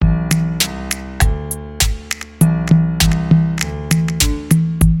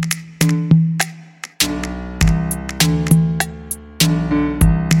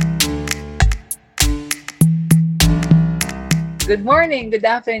good morning, good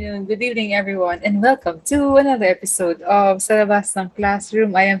afternoon, good evening, everyone, and welcome to another episode of Sa Labas ng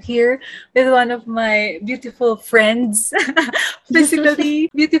Classroom. I am here with one of my beautiful friends,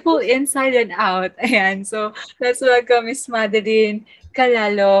 physically beautiful inside and out. Ayan, so let's welcome Miss Madeline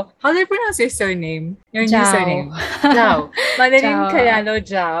Calalo. How do I pronounce your surname? Your new Jao. surname? Jao. Madeline Jao. Calalo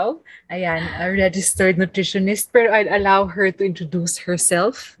Jao. Ayan, a registered nutritionist, pero I'd allow her to introduce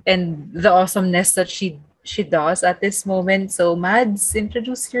herself and the awesomeness that she does at this moment. So, Mads,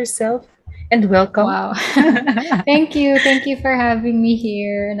 introduce yourself and welcome. Wow. Thank you. Thank you for having me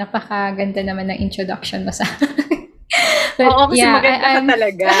here. Napakaganda naman ng introduction mo sa Oo, But kasi yeah, maganda ka I'm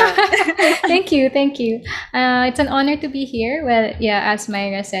talaga. Thank you. Thank you. It's an honor to be here. Well, yeah, as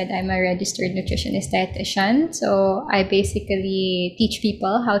Myra said, I'm a registered nutritionist dietitian. So I basically teach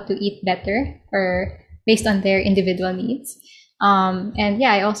people how to eat better or based on their individual needs. And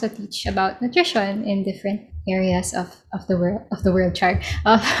yeah, I also teach about nutrition in different areas of the world chart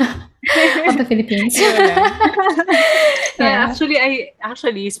of the Philippines. Ayun lang. Yeah.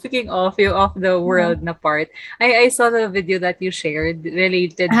 Actually, speaking of the Uh, world na part, I saw the video that you shared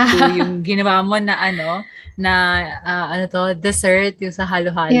related to yung ginawa mo na ano to, dessert, yung sa yeah,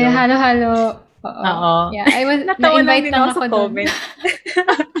 halo-halo. halo-halo. Oo. Oo. Yeah, Natawa lang na-invite din lang ako sa ako dun. comment.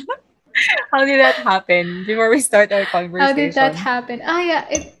 How did that happen before we start our How did that conversation? happen? Yeah,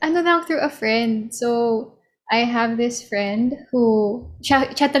 ano lang through a friend. So, I have this friend who,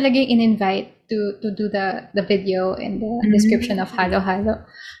 siya talaga yung in-invite to do the video and the description of Mm. Halo Halo.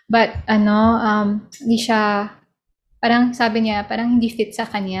 But, hindi siya, parang sabi niya, parang hindi fit sa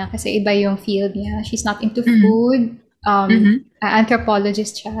kanya kasi iba yung field niya. She's not into Mhm. food. Mhm.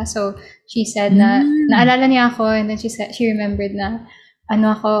 Anthropologist siya. So, she said na, Hmm. naalala niya ako and then she remembered na,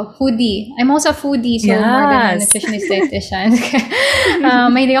 ako, foodie. I'm also a foodie, so more than a Yes. nutritionist dietitian.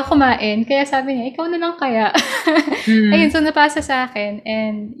 Mahilig ako kumain. Kaya sabi niya, ikaw na lang kaya. Ayun, Mm. so napasa sa akin.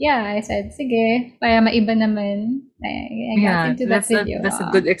 And yeah, I said, sige, para maiba naman. I got Yeah, into that video. that's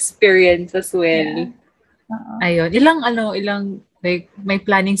a good experience as well. Yeah. Oo. Ayun, ilang like may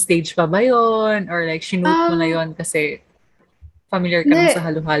planning stage pa ba 'yon or like shinoot mo na Um, 'yon kasi familiar ka naman hindi, sa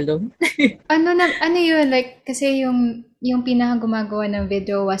halo-halo? ano yun, like, kasi yung pinaka gumagawa ng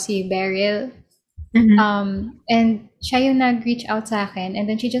video was si Beryl. Mhm. And siya yung nag-reach out sa akin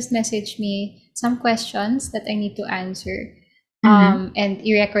and then she just messaged me some questions that I need to answer. Mhm. And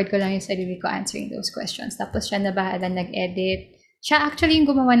i-record ko lang yung sarili ko answering those questions. Tapos siya na bahala nag-edit. Siya actually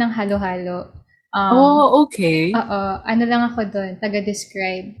yung gumawa ng halo-halo. Oh, okay. Oo, ano lang ako dun,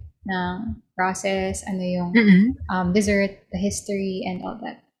 taga-describe ng process, ano yung Mm. dessert, the history, and all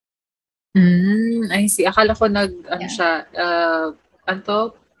that. I see. Akala ko nag-ano Yeah. siya, ano 'to,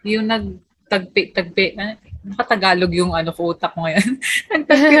 yung nagtagpi-tagpi naka-Tagalog yung ano ko, utak ko ngayon.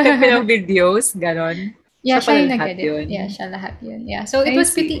 Nagtagpi-tagpi ng videos, gano'n. Yeah, Siya siya pala yung lahat nag-edit. Yeah, 'yun. siya lahat yun. Yeah. So it I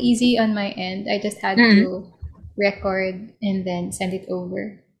was pretty see. easy on my end. I just had Mm. to record and then send it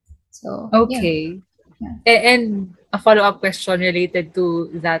over. So, yeah. Okay. Yeah. And a follow-up question related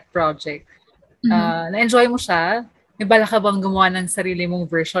to that project. Mhm. Na-enjoy mo siya? May balak ka bang gumawa ng sarili mong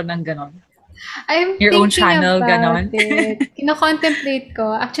version ng gano'n? I'm Your own thinking channel, about gano'n? it. Kino-contemplate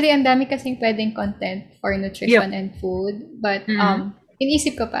ko. Actually, ang dami kasing pwedeng content for nutrition Yep. and food. But, Mm.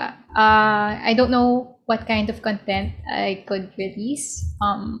 inisip ko pa. I don't know what kind of content I could release.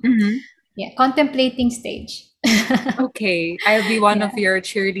 Mhm. Yeah, contemplating stage. Okay. I'll be one of Yeah. your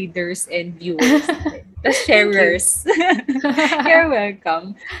cheerleaders and viewers. The Thank you. sharers. You're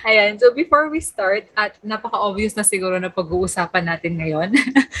welcome. Ayan. So before we start, at napaka-obvious na siguro na pag-uusapan natin ngayon.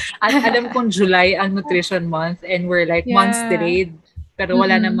 At alam kong July ang Nutrition Month and we're like months Yeah. delayed. Pero Mm.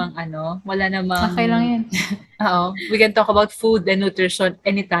 wala namang, Okay lang yan. we can talk about food and nutrition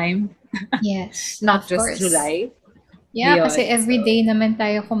anytime, Yes, not of just course. July. Yeah, kasi Yun. every So, day naman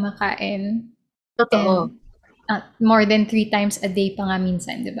tayo kumakain totoo. and more than 3 times a day pa nga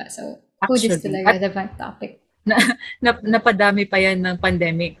minsan, 'di ba? So, food is still Actually. a At relevant topic. na, napadami pa yan ng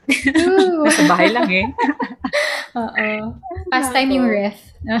pandemic. True. Nasa bahay lang eh. Oo. Ay, Pastime yung nako. ref.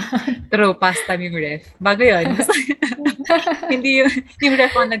 True, pastime yung ref. Bago yun. Hindi yung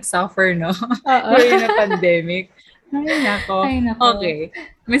ref ang nag-suffer, no? Oo. During the pandemic. Ay, nako. Ay nako. Okay.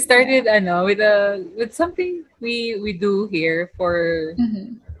 We started Yeah. with something we do here for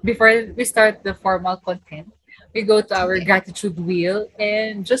Mhm. before we start the formal content. We go to our Sige. gratitude wheel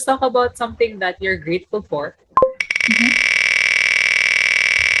and just talk about something that you're grateful for. Mhm.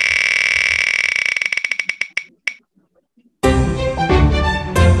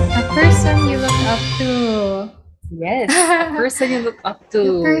 A person you look up to. Yes, a person you look up The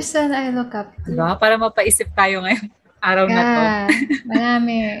to. person I look up to. Diba? Para mapaisip tayo ngayong araw na to. Yeah,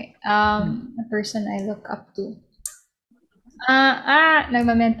 marami. A person I look up to.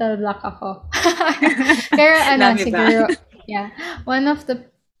 Nagma-mental block ako. Pero Dami ba? siguro, yeah, one of the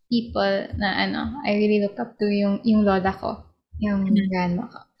people na I really look up to yung lola ko, yung Mhm, grandma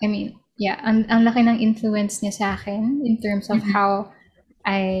ko. I mean, yeah, ang laki ng influence niya sa akin in terms of mhm. how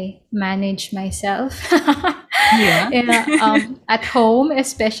I manage myself. Yeah. Yeah, at home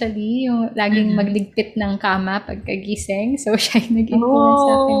especially, yung laging Mhm. magligpit ng kama pagkagising. So, siya yung nag-influence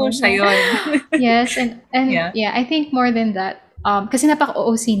sa akin Oh, nun, siya yeah. yun. Yes, and Yeah. yeah, I think more than that, kasi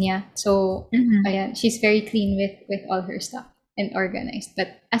napaka-OOC niya. So, Mhm, ayan, she's very clean with all her stuff and organized.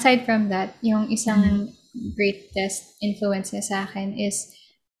 But aside from that, yung mhm. isang greatest influence niya sa akin is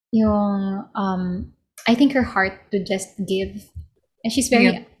yung, I think her heart to just give. And she's Yeah.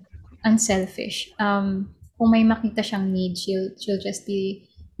 very unselfish. Kung may makita siyang need, she'll just be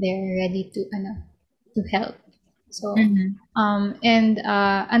there ready to help. So, Mhm. and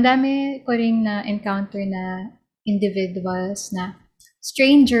ang dami ko ring na encounter na individuals na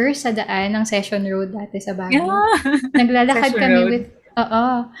strangers sa daan ng Session Road dati sa Baguio. Yeah. Naglalakad Session kami Road. with, oo,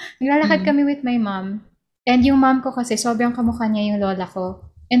 naglalakad Mhm, kami with my mom. And yung mom ko kasi, sobrang kamukha niya yung lola ko.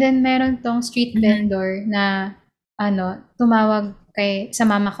 And then meron tong street mhm, vendor na, tumawag sa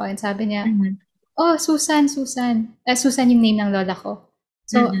mama ko and sabi niya, mhm, "Oh, Susan, Susan." Susan yung name ng lola ko.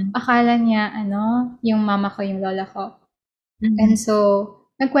 So, mhm, akala niya, yung mama ko yung lola ko. And mhm, so,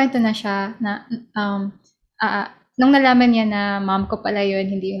 nagkwento na siya na, nung nalaman niya na mom ko pala yun,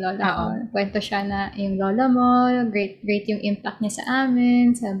 hindi yung lola ko, oo. kwento siya na yung lola mo, great, great yung impact niya sa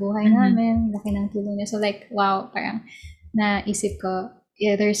amin, sa buhay Mhm, namin, laki ng tulong niya. So like, wow, parang naisip ko,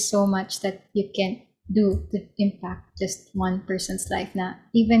 yeah, there's so much that you can do to impact just one person's life na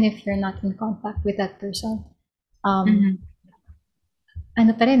even if you're not in contact with that person, um, mhm.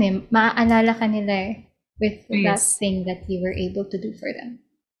 ano pa rin maaalala ka nila with that Yes. thing that you were able to do for them.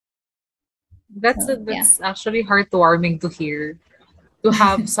 So, yeah. That's actually heartwarming to hear. To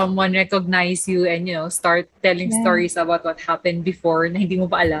have someone recognize you and start telling Yeah. stories about what happened before na hindi mo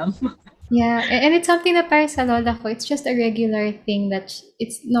pa alam. Yeah, and it's something that para sa lola ko, it's just a regular thing that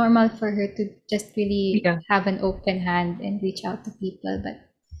it's normal for her to just really Yeah. have an open hand and reach out to people. But,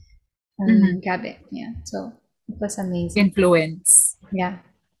 Mhm. grabe. Yeah. So, it was amazing. Influence. Yeah.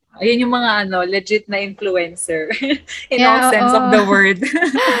 Ayun yung mga legit na influencer in all Yeah, sense of oo. the word.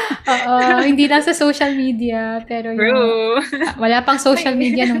 Oo, hindi lang sa social media, pero yung True. wala pang social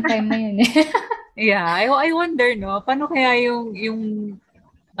Ay, media nung time na yun eh. yeah, I wonder no, paano kaya yung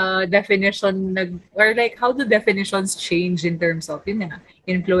definition or like how do definitions change in terms of yun nga,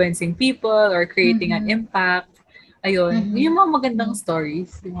 influencing people or creating an Mhm. impact. Ayun, yung Mhm. mga magandang Mm.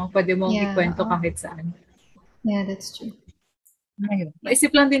 stories, yung mga pwede mong Yeah, ikwento oo. kahit saan. Yeah, that's true. Ayun. Yeah.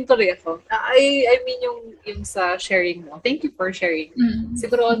 Maisip lang din tuloy ako. I mean yung sa sharing mo. Thank you for sharing. Mm.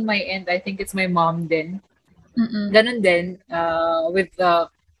 Siguro on my end, I think it's my mom din. Mm. Ganun din, with the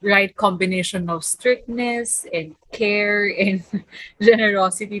right combination of strictness and care and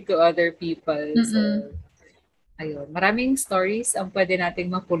generosity to other people. Mm. So, ayun. Maraming stories ang pwede nating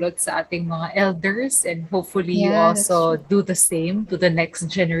mapulot sa ating mga elders and hopefully you Yeah, that's also true. do the same to the next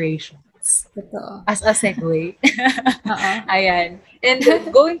generations. Totoo. As a segue. Oo. Ayan. And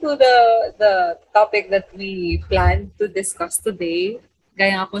going to the topic that we planned to discuss today,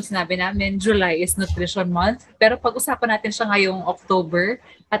 gaya nga po sinabi namin, July is Nutrition Month. Pero pag-usapan natin siya ngayong October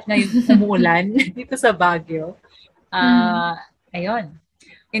at ngayong umuulan dito sa Baguio. Mhm. Ayun.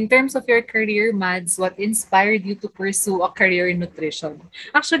 In terms of your career, Mads, what inspired you to pursue a career in nutrition?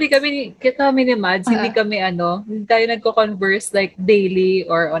 Actually, kami ni Mads, Oo. hindi tayo nagko-converse like daily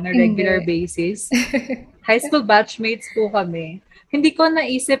or on a regular Hindi. basis. High school batchmates po kami. Hindi ko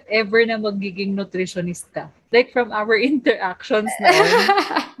naisip ever na magiging nutritionista. Like from our interactions noon,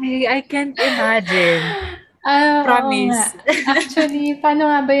 I can't imagine. Oo nga. Promise. Actually, paano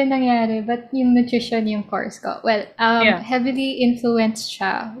nga ba yun nangyari? Ba't yung nutrition yung course ko? Well, Yeah. heavily influenced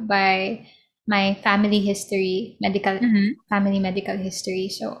siya by my family history, Mm-hmm. family medical history.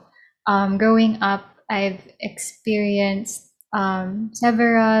 So, growing up, I've experienced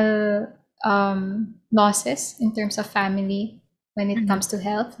several losses in terms of family when it Mm-hmm. comes to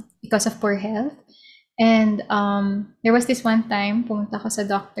health because of poor health. And there was this one time, pumunta ako sa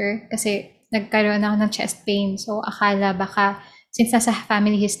doctor kasi nagkaroon ako ng chest pain. So, akala baka, since nasa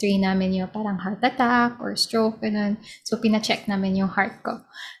family history namin yung parang heart attack or stroke, ganun. So, pina-check namin yung heart ko.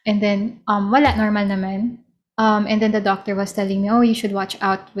 And then, wala, normal naman. And then the doctor was telling me, oh, you should watch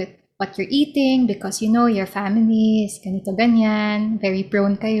out with what you're eating because your family is ganito ganyan, very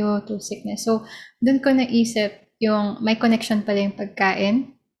prone kayo to sickness. So, dun ko naisip yung may connection pala yung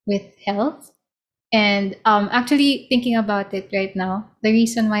pagkain with health. And actually thinking about it right now, the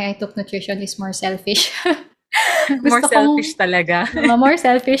reason why I took nutrition is more selfish. More Gusto selfish kong talaga. more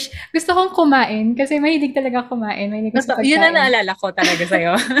selfish. Gusto kong kumain kasi mahilig talaga kumain. Mahilig ako sa Yun ang pagkain. naalala ko talaga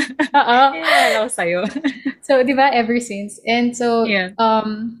sa'yo. Oo. Yun ang naalala ko sa'yo. So, di ba, ever since. And so, Yeah.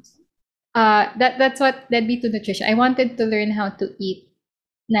 that's what led me to nutrition. I wanted to learn how to eat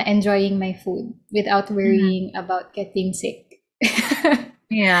na enjoying my food without Mhm. worrying about getting sick.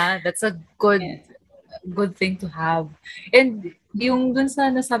 Yeah, that's a Yeah. good thing to have. And yung dun sa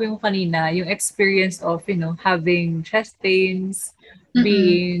nasabi mo kanina, yung experience of, having chest pains, Mm-mm.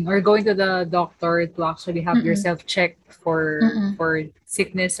 being or going to the doctor to actually have Mm-mm. yourself checked Mm-mm. for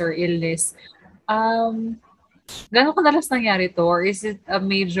sickness or illness. Um, Gano'n kadalas nangyari 'to or is it a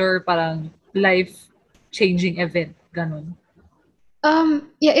major parang life-changing event, gano'n?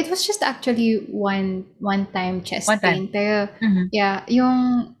 Yeah, it was just actually one time chest One time? pain. Pero Mhm. yeah,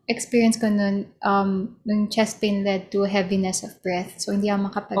 yung experience ko nun, yung chest pain led to heaviness of breath. So hindi ako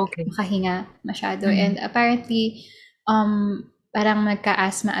Okay. makahinga masyado. Mhm. And apparently, parang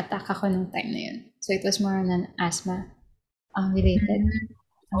nagka-asthma attack ako nung time na yun. So it was more on an asthma related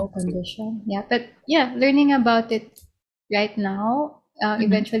Hmm, okay. condition. Yeah, but yeah, learning about it right now, Mhm.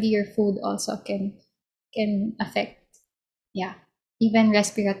 eventually your food also can affect, yeah, even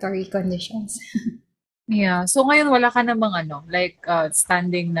respiratory conditions. Yeah. So ngayon wala ka namang ano, like,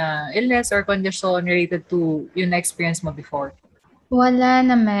 standing na illness or condition related to yung na-experience mo before? Wala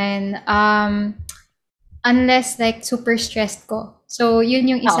naman, unless like super stressed ko. So yun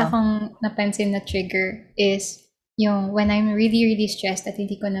yung isa Oo. kong napansin na trigger is yung when I'm really, really stressed at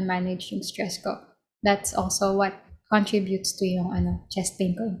hindi ko na-manage yung stress ko. That's also what contributes to yung chest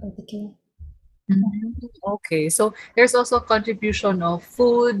pain ko in particular. Hmm, okay. So there's also contribution of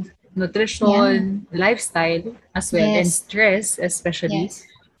food, Yeah. nutrition, lifestyle as well, and Yes. stress especially Yes.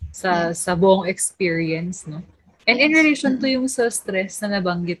 sa Yes. sa buong experience, 'no? And in Yes. relation to Mm-mm. yung sa stress na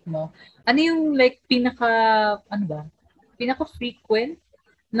nabanggit mo, ano yung like ano ba, pinaka-frequent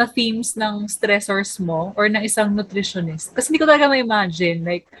na themes ng stressors mo or ng isang nutritionist? Kasi hindi ko talaga ma-imagine,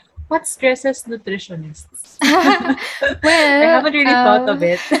 like, what stresses nutritionists? I Well, haven't really thought of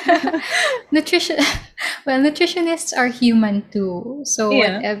it. nutrition. Well, nutritionists are human too. So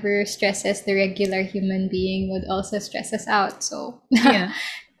Yeah, whatever stresses the regular human being would also stress us out. So yeah.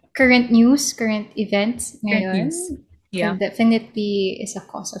 current news, current events Current news. ngayon Yeah. can definitely is a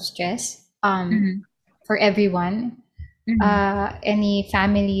cause of stress Mhm, for everyone. mhm. Any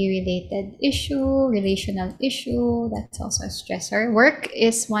family related issue, relational issue, that's also a stressor. Work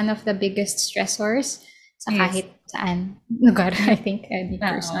is one of the biggest stressors sa Yes. kahit saan lugar, I Yeah. think, any Oo.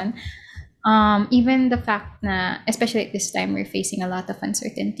 person. Even the fact na, especially at this time, we're facing a lot of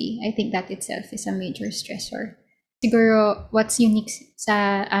uncertainty, I think that itself is a major stressor. Siguro, what's unique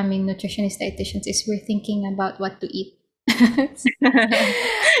sa aming nutritionist dietitians is we're thinking about what to eat.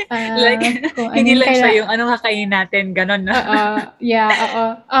 Like, Kung hindi anong lang siya yung anong kakainin natin, gano'n, 'no? oo, yeah, oo.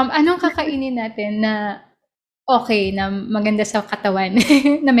 Anong kakainin natin na okay, na maganda sa katawan,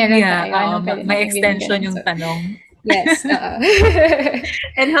 na meron Yeah, tayo, oo, anong pwede may nating bilhin, extension gano'n. yung So, tanong. yes, oo.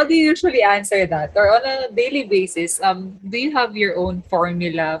 And how do you usually answer that? Or on a daily basis, do you have your own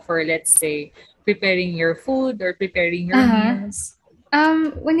formula for, let's say, preparing your food or preparing your Uh-huh. meals?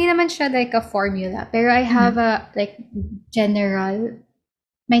 Hindi naman siya like a formula, pero I have Mhm. a like general,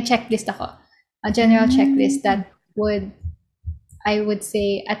 may checklist ako. A general checklist Hmm, that I would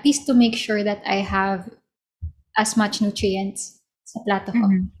say, at least to make sure that I have as much nutrients sa plato ko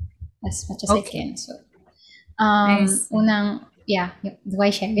mhm. as much as I Okay, can. So, nice. yeah, do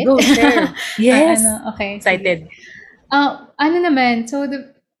I share it? Go, share. Yes. Okay, sige. Excited. Ano naman, so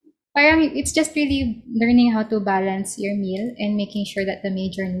parang it's just really learning how to balance your meal and making sure that the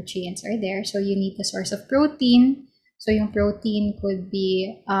major nutrients are there. So you need the source of protein. So yung protein could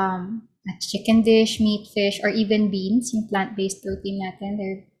be a chicken dish, meat, fish, or even beans, yung plant-based protein natin.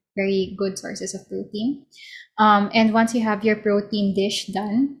 They're very good sources of protein. And once you have your protein dish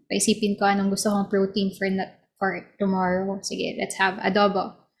done, paisipin ko anong gusto kong protein for tomorrow. Sige, let's have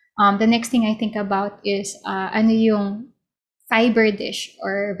adobo. The next thing I think about is ano yung fiber dish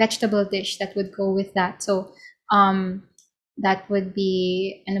or vegetable dish that would go with that. So that would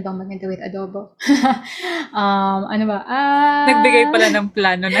be ano bang maganda with adobo? Ano ba? Nagbigay pala ng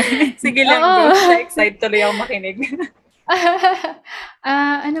plano na. Sige lang, Oo. go. Na-excite tuloy ako makinig.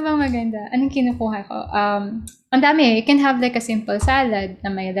 Ano bang maganda? Anong kinukuha ko? Ang dami. You can have like a simple salad na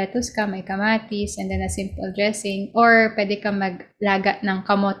may lettuce ka, may kamatis, and then a simple dressing. Or pwede ka maglaga ng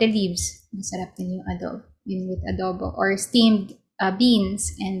kamote leaves. Masarap din yung adobo. Yun with adobo. Or steamed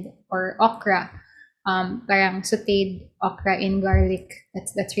beans or okra. Parang sauteed okra in garlic.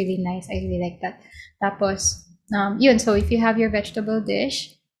 That's really nice. I really like that. Tapos, yun. So if you have your vegetable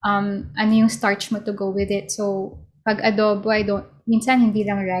dish, ano yung starch mo to go with it. So, pag adobo, minsan hindi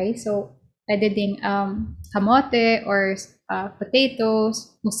lang rice. So, pwede ding kamote or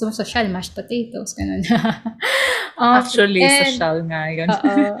potatoes. Gusto mo social, mashed potatoes, ganun. Actually, And, social nga yun.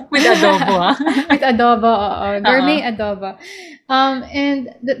 oo. With adobo, ha? With adobo, oo. Gourmet Oo. adobo. And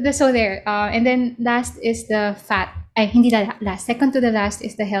so there. And then last is the fat. Ay, hindi last. Second to the last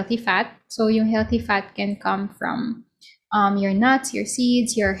is the healthy fat. So yung healthy fat can come from your nuts, your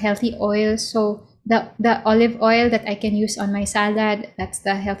seeds, your healthy oils. So the olive oil that I can use on my salad, that's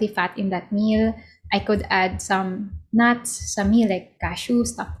the healthy fat in that meal. I could add some nuts sa meal, like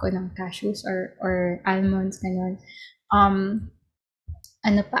cashews, stuff ko ng cashews or almonds, ganun.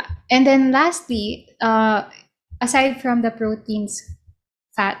 Ano pa? And then lastly, aside from the proteins,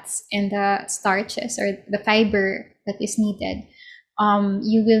 fats, and the starches or the fiber that is needed,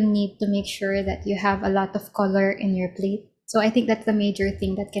 you will need to make sure that you have a lot of color in your plate. So I think that's the major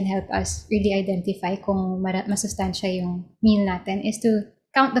thing that can help us really identify kung masustansya yung meal natin is to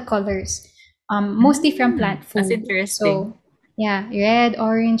count the colors, mostly from plant food. That's interesting. So yeah, red,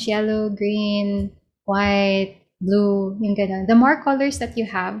 orange, yellow, green, white, blue, yung ganun. The more colors that you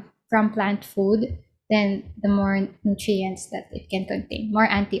have from plant food, then the more nutrients that it can contain. More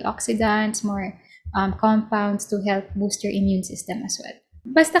antioxidants, more compounds to help boost your immune system as well.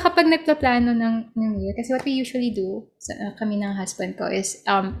 Basta kapag nagpaplano ng year, kasi what we usually do, kami ng husband ko, is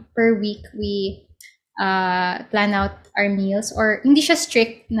per week we plan out our meals, or hindi siya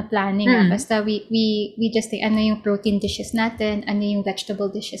strict na planning, basta we just think ano yung protein dishes natin, ano yung vegetable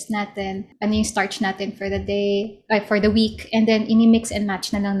dishes natin, ano yung starch natin for the day, for the week, and then ini-mix and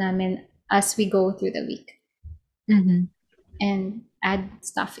match na lang namin as we go through the week. And add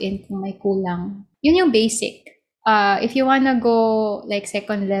stuff in kung may kulang. Yun yung basic. If you wanna go like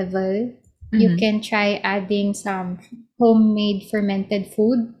second level, you can try adding some homemade fermented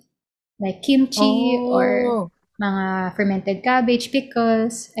food like kimchi or mga fermented cabbage,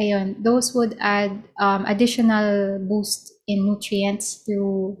 pickles. Ayun, those would add additional boost in nutrients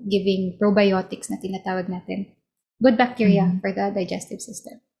through giving probiotics na tinatawag natin. Good bacteria for the digestive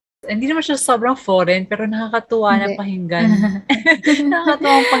system. Hindi naman siya sobrang foreign, pero nakakatuwa na pakinggan.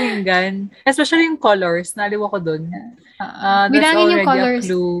 Nakakatuwang pakinggan. Especially yung colors, naliwa ko dun. That's Bilangin yung already colors.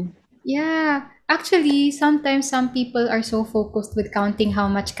 a clue. Yeah. Actually, sometimes some people are so focused with counting how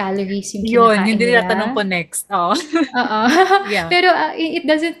much calories yung Yun, kinakain hindi nila. nila tanong ko next. Oo. Yeah. Pero it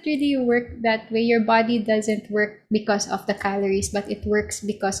doesn't really work that way. Your body doesn't work because of the calories, but it works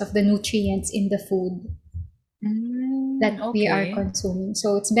because of the nutrients in the food that we are consuming.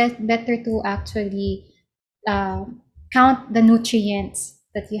 So it's better to actually count the nutrients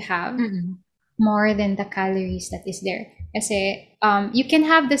that you have more than the calories that is there. Kasi you can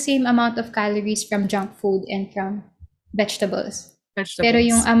have the same amount of calories from junk food and from vegetables. Pero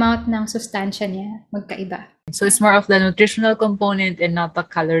yung amount ng sustansya niya, magkaiba. So it's more of the nutritional component and not the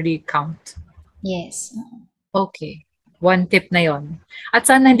calorie count. Yes. Okay. One tip na yon. At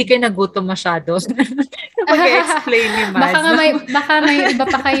sana hindi kayo nagutom masyado. Mag-explain ni Mads. Baka may iba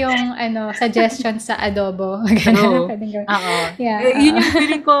pa kayong suggestion sa adobo. Yun yung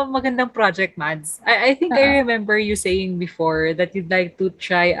feeling ko magandang project, Mads. I think I remember you saying before that you'd like to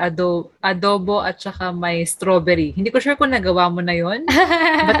try adobo at saka may strawberry. Hindi ko sure kung nagawa mo na yon.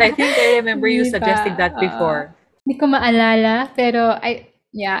 But I think I remember you suggesting that before. Hindi ko maalala, pero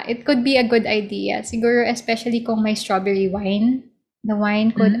yeah, it could be a good idea. Siguro especially kung may strawberry wine. The wine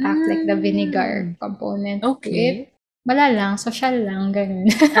could act like the vinegar component to it. Wala lang, social lang, ganun.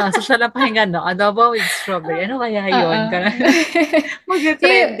 Social lang pakinggan, no? Adobo with strawberry. Ano kaya yun?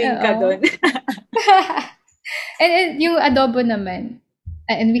 Mag-trending ka dun. And yung adobo naman,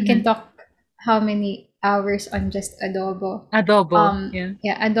 and we can talk how many hours on just adobo. Adobo,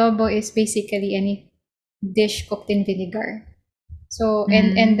 yeah, adobo is basically any dish cooked in vinegar. So,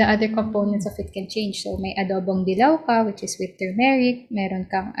 and the other components of it can change. So, may adobong dilaw ka, which is with turmeric.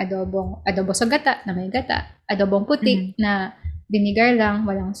 Meron kang adobo sa gata, na may gata. Adobong puti, na vinegar lang,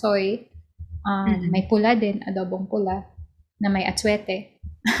 walang soy. May pula din, adobong pula, na may atswete.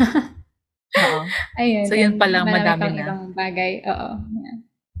 Ayun. So, yun palang madami na. Ibang bagay. Oo. Yeah.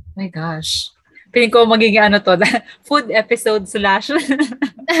 My gosh. Piling ko magiging food episode /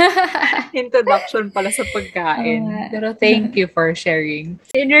 introduction pala sa pagkain. Pero thank you for sharing.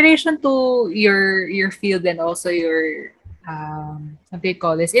 In relation to your field and also your what do you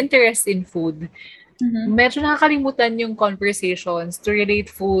call this, interest in food, medyo nakakalimutan yung conversations to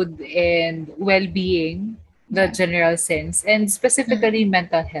relate food and well-being the Yeah. general sense, and specifically Mm-hmm.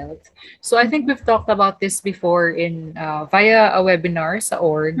 mental health. So I think Mm-hmm. we've talked about this before in via a webinar sa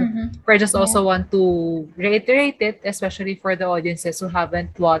org. Mm-hmm. But I just Yeah. also want to reiterate it, especially for the audiences who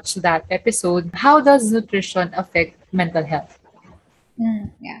haven't watched that episode. How does nutrition affect mental health?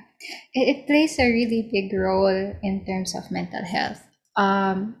 Yeah. It plays a really big role in terms of mental health.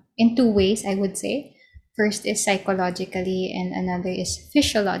 In two ways, I would say. First is psychologically, and another is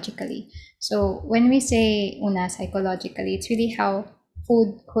physiologically. So when we say una psychologically, it's really how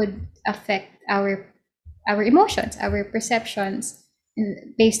food could affect our emotions, our perceptions,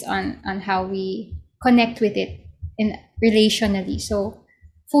 based on how we connect with it in relationally. So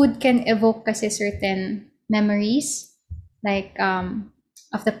food can evoke kasi certain memories, like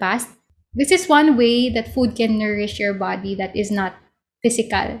of the past. This is one way that food can nourish your body that is not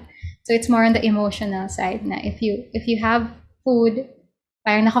physical. So it's more on the emotional side na if you have food,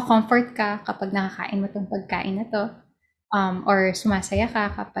 parang nako-comfort ka kapag nakakain mo tong pagkain na to. Or sumasaya ka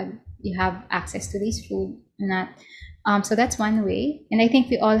kapag you have access to this food. So that's one way. And I think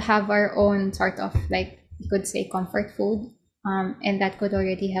we all have our own sort of, like, you could say, comfort food. And that could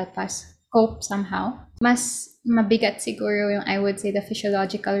already help us cope somehow. Mas mabigat siguro yung, I would say, the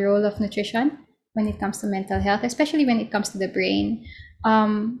physiological role of nutrition when it comes to mental health, especially when it comes to the brain.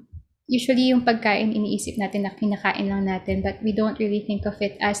 Usually yung pagkain, iniisip natin na kinakain lang natin, but we don't really think of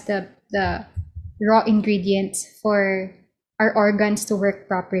it as the raw ingredients for our organs to work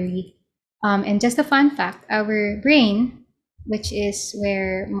properly. And just a fun fact, our brain, which is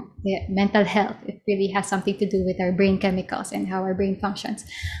where the mental health, it really has something to do with our brain chemicals and how our brain functions.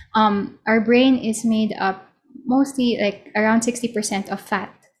 Our brain is made up mostly like around 60% of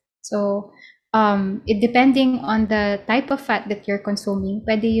fat. So it depending on the type of fat that you're consuming,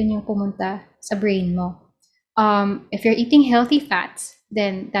 pwede yun yung pumunta sa brain mo. If you're eating healthy fats,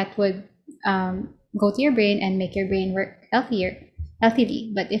 then that would go to your brain and make your brain work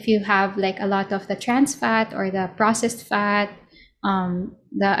healthily. But if you have like a lot of the trans fat or the processed fat,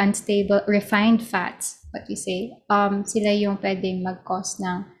 the unstable refined fats, what you say, sila yung pwedeng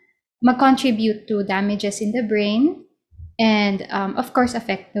mag-contribute to damages in the brain, and of course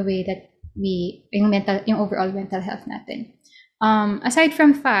affect the way that yung overall mental health natin. Aside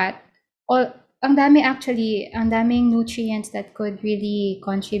from fat, ang daming nutrients that could really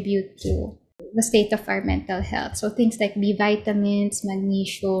contribute to the state of our mental health. So things like B vitamins,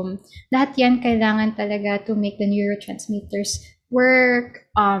 magnesium, lahat yan kailangan talaga to make the neurotransmitters work,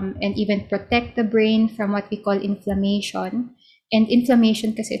 and even protect the brain from what we call inflammation. And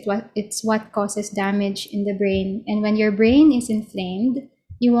inflammation kasi it's what causes damage in the brain. And when your brain is inflamed,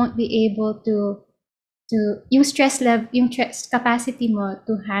 you won't be able to yung stress level, yung capacity mo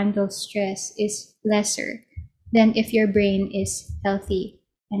to handle stress is lesser than if your brain is healthy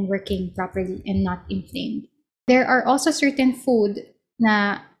and working properly and not inflamed. There are also certain food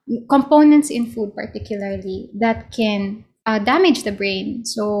na components in food particularly that can damage the brain.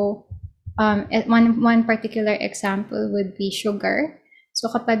 So one particular example would be sugar. So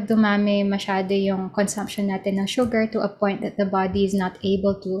kapag dumami masyado yung consumption natin ng sugar to a point that the body is not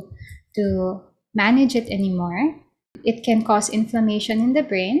able to manage it anymore, it can cause inflammation in the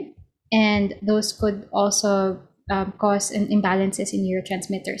brain, and those could also cause imbalances in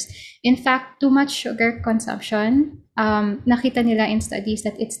neurotransmitters. In fact, too much sugar consumption, nakita nila in studies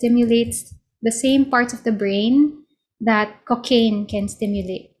that it stimulates the same parts of the brain that cocaine can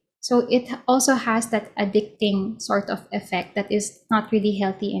stimulate. So it also has that addicting sort of effect that is not really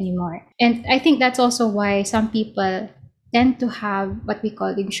healthy anymore. And I think that's also why some people tend to have what we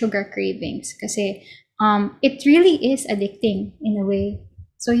call yung sugar cravings, kasi it really is addicting in a way.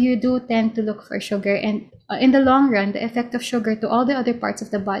 So you do tend to look for sugar, and in the long run, the effect of sugar to all the other parts of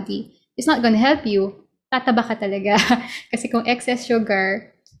the body is not going to help you. Tataba ka talaga. Kasi kung excess sugar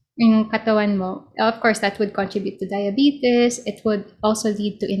yung katawan mo, of course, that would contribute to diabetes. It would also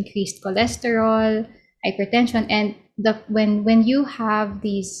lead to increased cholesterol, hypertension, and when you have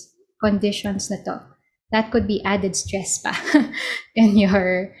these conditions na to, that could be added stress pa in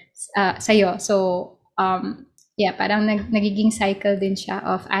your sa'yo. So yeah, parang nagiging cycle din siya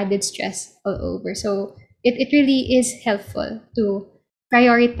of added stress all over. So it really is helpful to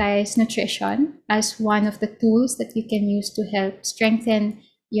prioritize nutrition as one of the tools that you can use to help strengthen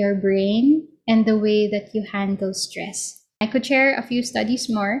your brain and the way that you handle stress. I could share a few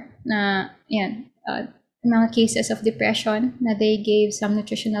studies more na mga cases of depression na they gave some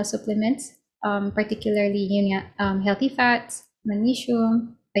nutritional supplements, particularly healthy fats,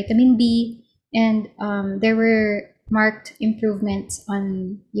 magnesium, vitamin B, and there were marked improvements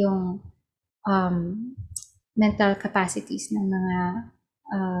on yung mental capacities ng mga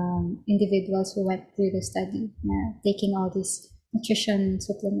individuals who went through the study na taking all these nutrition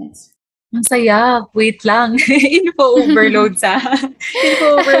supplements. Ang saya. Wait lang. Info overload sa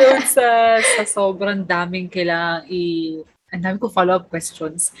info overload sa sobrang daming kailangang ang dami ko follow-up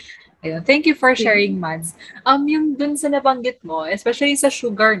questions. Ayun. Thank you for sharing, Mads. Yung dun sa nabanggit mo, especially sa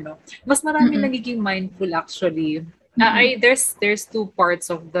sugar, no? Mas maraming Mm-mm. nagiging mindful actually. Mm-mm. There's two parts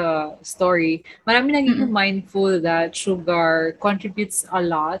of the story. Marami nagiging Mm-mm. mindful that sugar contributes a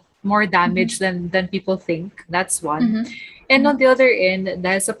lot more damage than people think. That's one. Mm-mm. And on the other end,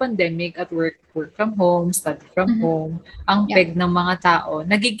 dahil sa pandemic at work from home, study from Mm-mm. home, ang Yeah. peg ng mga tao,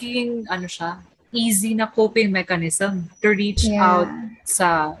 nagiging easy na coping mechanism to reach out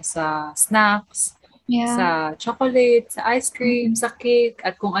Yeah. sa snacks, Yeah. sa chocolate, sa ice cream, Mm-mm. sa cake,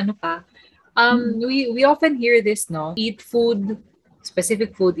 at kung ano pa. We often hear this, no? Eat food,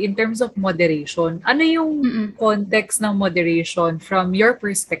 specific food, in terms of moderation. Ano yung Mm-mm. context ng moderation from your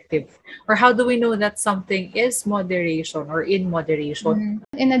perspective? Or how do we know that something is moderation or in moderation?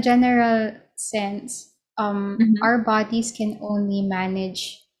 In a general sense, Mhm. our bodies can only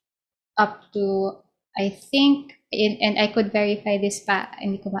manage up to, I think, and I could verify this pa,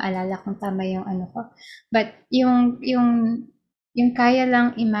 hindi ko maalala kung tama yung ano ko. But yung kaya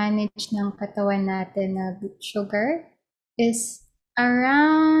lang i-manage ng katawan natin na sugar is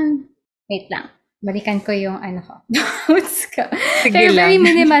around, wait lang, balikan ko yung ano ko. Notes ko. Sige Pero very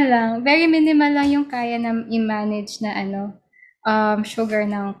lang. minimal lang yung kaya na i-manage na sugar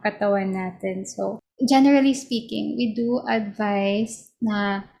ng katawan natin. So, generally speaking, we do advise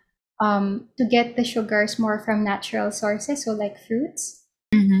na to get the sugars more from natural sources, so like fruits.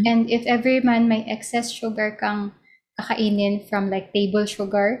 Mhm. And if every man may excess sugar kang kakainin from like table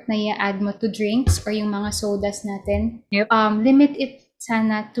sugar na i-add mo to drinks or yung mga sodas natin, Yep. limit it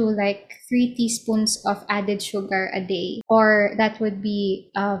sana to like 3 teaspoons of added sugar a day, or that would be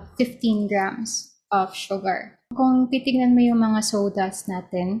 15 grams of sugar. Kung titignan mo yung mga sodas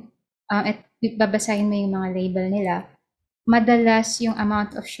natin, at babasahin mo yung mga label nila, madalas yung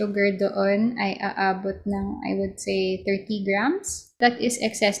amount of sugar doon ay aabot ng, I would say, 30 grams. That is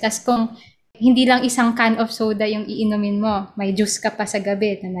excess. Tas kung hindi lang isang can of soda yung iinumin mo, may juice ka pa sa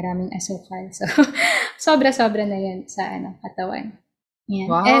gabi na maraming asukal. So, sobra-sobra na yun sa katawan. Yan.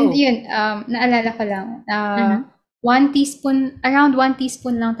 Wow. And yun, naalala ko lang, around 1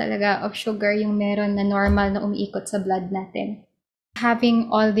 teaspoon lang talaga of sugar yung meron na normal na umiikot sa blood natin.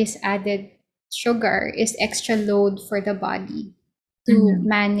 Having all this added sugar is extra load for the body to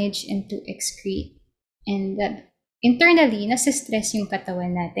manage and to excrete. And that internally, nasa-stress yung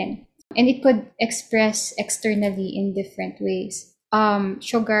katawan natin. And it could express externally in different ways.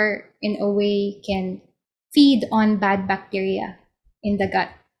 Sugar, in a way, can feed on bad bacteria in the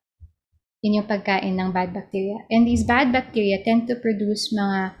gut. Yun yung pagkain ng bad bacteria. And these bad bacteria tend to produce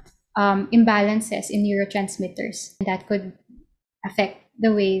mga imbalances in neurotransmitters. And that could affect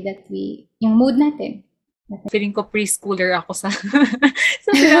the way that yung mood natin. Feeling ko preschooler ako sa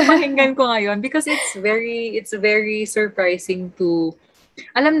pinapakinggan ko ngayon because it's very surprising to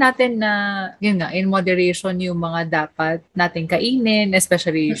alam natin na yun nga in moderation yung mga dapat nating kainin,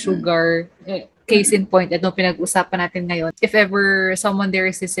 especially sugar. Case in point, itong pinag-usapan natin ngayon. If ever someone there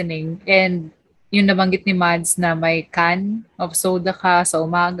is listening and yung nabanggit ni Mads na may can of soda ka sa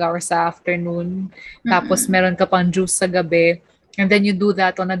umaga or sa afternoon, tapos meron ka pang juice sa gabi, and then you do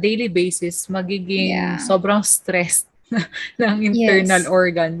that on a daily basis, magiging sobrang stressed ng internal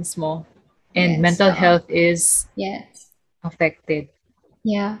organs mo. And mental health is affected.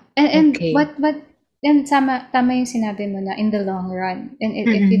 Yeah. And Okay. and tama yung sinabi mo na in the long run. And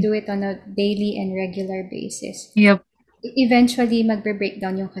if you do it on a daily and regular basis, Yep. eventually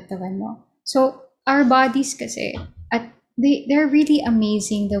magbe-breakdown yung katawan mo. So, our bodies kasi, they're really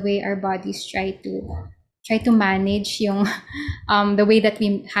amazing the way our bodies try to manage yung the way that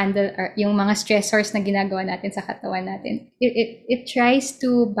we handle yung mga stressors na ginagawa natin sa katawan natin. It tries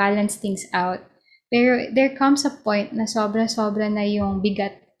to balance things out. Pero there comes a point na sobra-sobra na yung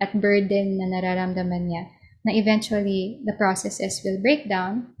bigat at burden na nararamdaman niya, na eventually the processes will break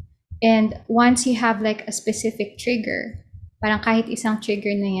down. And once you have like a specific trigger, parang kahit isang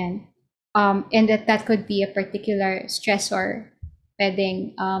trigger na yan, and that could be a particular stressor,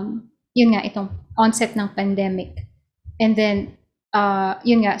 pwedeng, yun nga, itong onset ng pandemic. And then,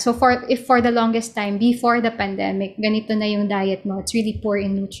 yun nga, so if for the longest time before the pandemic, ganito na yung diet mo, it's really poor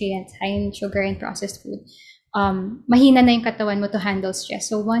in nutrients, high in sugar and processed food, mahina na yung katawan mo to handle stress.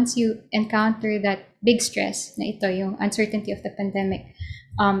 So once you encounter that big stress, na ito, yung uncertainty of the pandemic,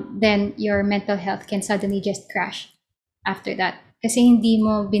 then your mental health can suddenly just crash after that. Kasi hindi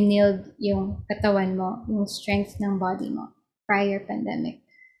mo binild yung katawan mo, yung strength ng body mo prior pandemic.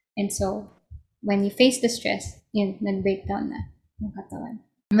 And so, when you face the stress, yun, nag-breakdown na yung katawan.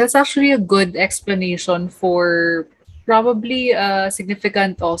 That's actually a good explanation for probably a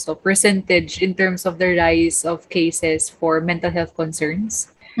significant also percentage in terms of the rise of cases for mental health concerns.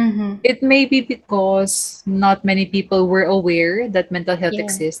 Mm-hmm. It may be because not many people were aware that mental health Yeah.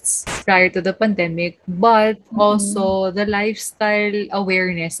 exists prior to the pandemic, but Mm-mm. also the lifestyle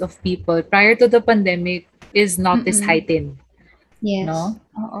awareness of people prior to the pandemic is not this Mm-mm. heightened, Yes. no?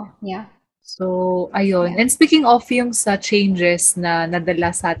 Oo. Yeah. So, ayun. Yeah. And speaking of yung sa changes na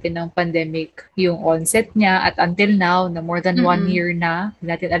nadala sa atin ng pandemic, yung onset niya at until now, na more than 1 year na,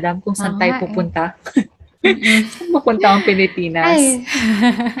 hindi natin alam kung Oo saan tayo nga eh. pupunta. Mm-mm. Saan pupunta ang Pilipinas? Ay.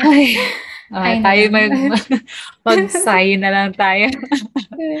 Ay, Ay na tayo lang. mag-sigh na lang tayo.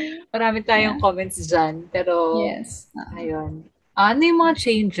 Marami tayong Yeah. comments dyan. Pero, Yes. ayun. Ano yung mga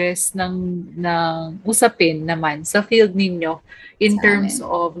changes ng usapin naman sa field ninyo in Sa terms amin.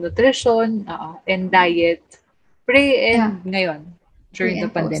 of nutrition and diet pre Yeah. and ngayon Pre during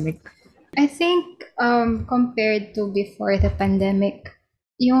the and post. pandemic? I think compared to before the pandemic,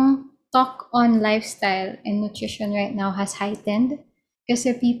 yung talk on lifestyle and nutrition right now has heightened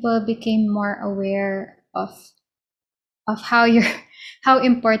kasi people became more aware of how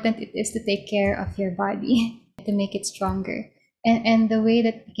important it is to take care of your body to make it stronger. And the way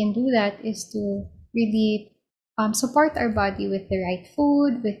that we can do that is to really support our body with the right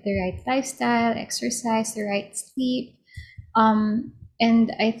food, with the right lifestyle, exercise, the right sleep. And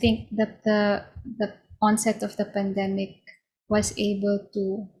I think that the onset of the pandemic was able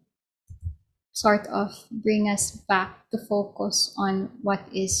to sort of bring us back to focus on what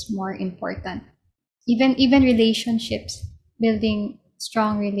is more important. Even relationships, building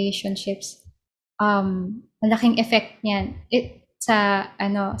strong relationships, malaking effect niyan sa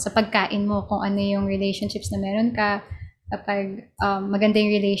pagkain mo, kung ano yung relationships na meron ka, kapag maganda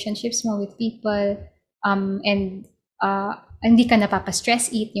yung relationships mo with people, and hindi ka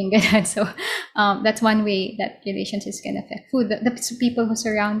napapastress eat, yung ganun. So that's one way that relationships can affect food. The people who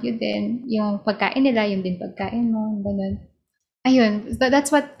surround you din, yung pagkain nila, yung din pagkain mo, ganun. Ayun, that's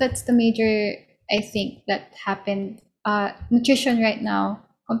the major, I think, that happened. Nutrition right now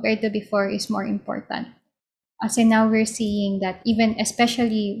compared to before is more important. Kasi now we're seeing that even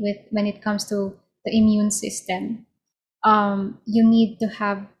especially when it comes to the immune system, you need to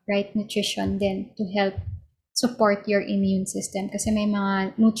have right nutrition then to help support your immune system kasi may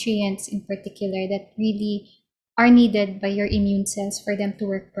mga nutrients in particular that really are needed by your immune cells for them to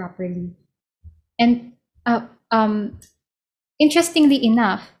work properly. And interestingly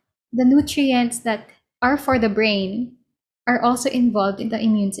enough, the nutrients that are for the brain are also involved in the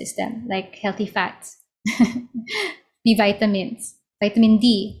immune system, like healthy fats, B vitamins, vitamin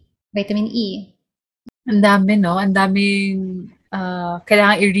D, vitamin E. Ang dami, no? Ang daming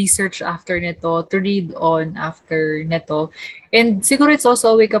kailangan i-research after nito, to read on after nito. And siguro it's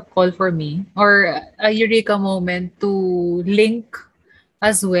also a wake-up call for me or a eureka moment to link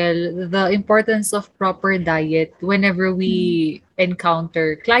as well the importance of proper diet whenever we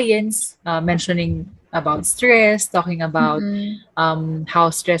encounter clients mentioning about stress, talking about how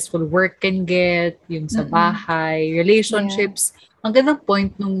stressful work can get, yung sa bahay, relationships. Ang gandang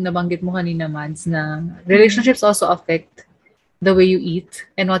point nung nabanggit mo kanina, Mads, na relationships also affect the way you eat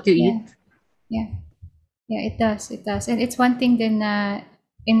and what you eat. Yeah, it does. And it's one thing then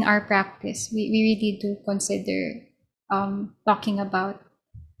in our practice, we really do consider talking about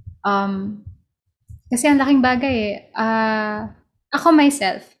kasi ang laking bagay ako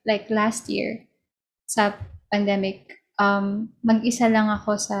myself, like last year sa pandemic, mag-isa lang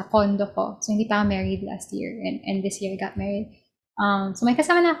ako sa condo ko. So hindi pa ako married last year and this year I got married. So may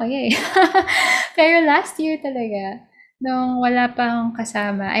kasama na ako, yay. Pero last year talaga, nung wala pang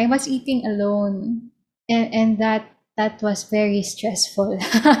kasama, I was eating alone. And that was very stressful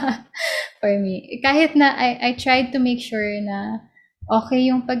for me. Kahit na I tried to make sure na okay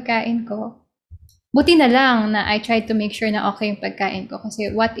yung pagkain ko. Buti na lang na I tried to make sure na okay yung pagkain ko.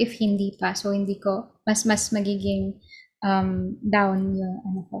 Kasi what if hindi pa? So hindi ko, mas magiging down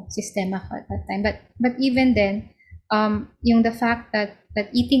yung sistema ko at that time. But even then, yung the fact that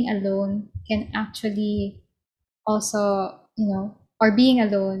eating alone can actually also, or being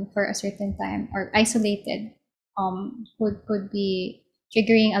alone for a certain time or isolated, could be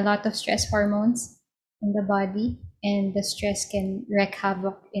triggering a lot of stress hormones in the body, and the stress can wreak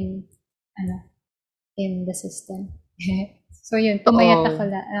havoc in the system. So yun, pumayat ako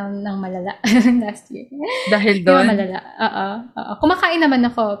ng malala last year. Dahil doon? Malala. Kumakain naman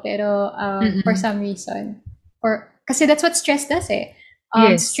ako, pero for some reason, kasi that's what stress does eh.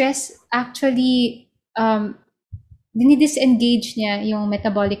 Yes. Stress actually dinidisengage niya yung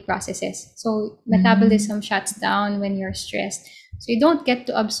metabolic processes. So, metabolism shuts down when you're stressed. So, you don't get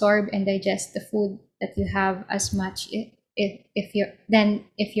to absorb and digest the food that you have as much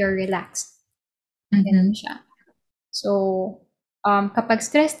if you're relaxed. Ganun siya. So, kapag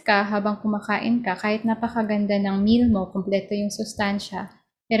stressed ka habang kumakain ka, kahit napakaganda ng meal mo, kumpleto yung sustansya,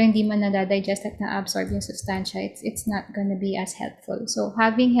 pero hindi mo nadadigest at na-absorb yung sustansya, it's not gonna be as helpful. So,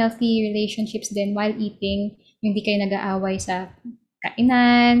 having healthy relationships din while eating, hindi kayo nag-aaway sa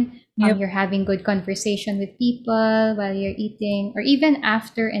kainan, Yep. you're having good conversation with people while you're eating, or even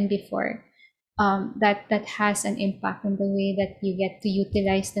after and before, that has an impact on the way that you get to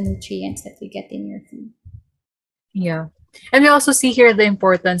utilize the nutrients that you get in your food. Yeah. And we also see here the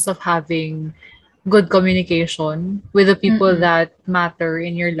importance of having good communication with the people that matter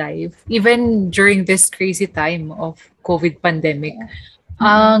in your life, even during this crazy time of COVID pandemic.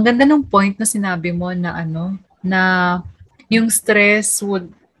 Ang ganda ng point na sinabi mo na na yung stress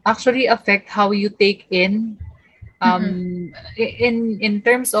would actually affect how you take in in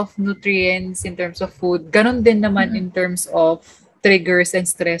terms of nutrients, in terms of food, ganun din naman in terms of triggers and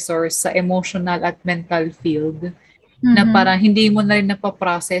stressors sa emotional at mental field na parang hindi mo na rin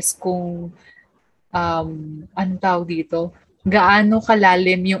napaprocess kung anong tawag dito, gaano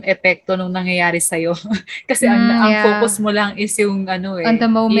kalalim yung epekto nung nangyayari sa'yo. Kasi ang focus mo lang is yung on the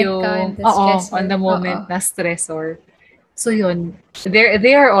moment ka, yung, and the stressor. on the moment na stressor. So yun,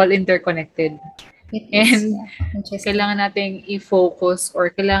 they are all interconnected. It is, And interesting. kailangan nating i-focus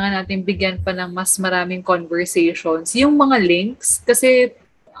or kailangan nating bigyan pa ng mas maraming conversations. Yung mga links, kasi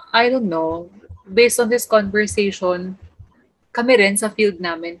I don't know, based on this conversation, kami rin sa field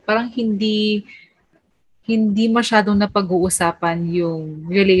namin, parang hindi masyadong napag-uusapan yung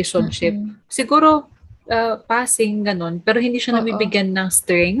relationship. Siguro, passing, ganun, pero hindi siya nabibigyan ng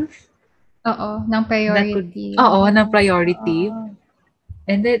strength. Ng priority. Ng priority.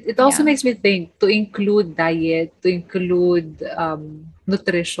 And it also makes me think to include diet, to include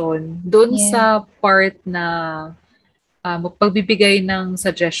nutrition doon sa part na pagbibigay ng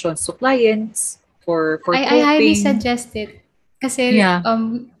suggestions to clients for coping. I highly suggest it. Kasi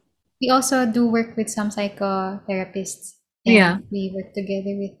we also do work with some psychotherapists. And we work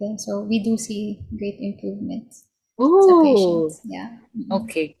together with them. So we do see great improvements sa patients. Yeah.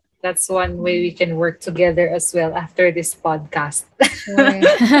 Okay. That's one way we can work together as well after this podcast. Sure.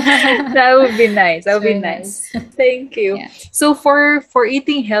 That would be nice. That would be nice. Thank you. Yeah. So for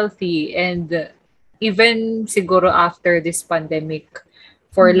eating healthy and even siguro after this pandemic,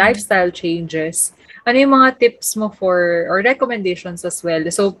 for lifestyle changes, ano yung mga tips mo or recommendations as well?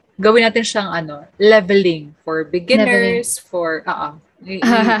 So gawin natin siyang leveling for beginners, for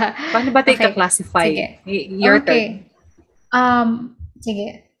paano ba tayo ka-classify? Your turn.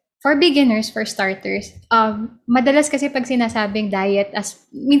 Sige. For beginners, for starters, madalas kasi pag sinasabing diet,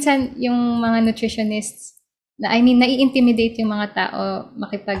 minsan yung mga nutritionists, nai-intimidate yung mga tao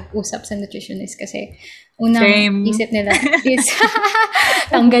makipag-usap sa nutritionist kasi unang isip nila is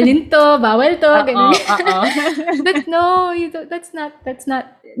tanggalin to, bawal to, ganun. But no, that's not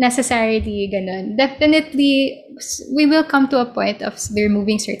necessarily ganun. Definitely, we will come to a point of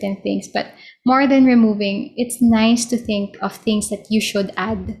removing certain things, but more than removing, it's nice to think of things that you should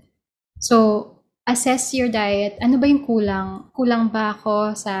add. So, assess your diet. Ano ba yung kulang? Kulang ba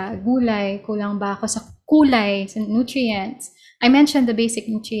ako sa gulay? Kulang ba ako sa kulay, sa nutrients? I mentioned the basic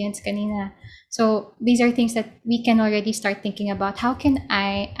nutrients kanina. So, these are things that we can already start thinking about. How can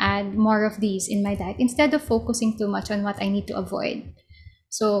I add more of these in my diet instead of focusing too much on what I need to avoid?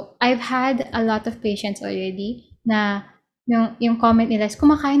 So, I've had a lot of patients already na yung comment nila is,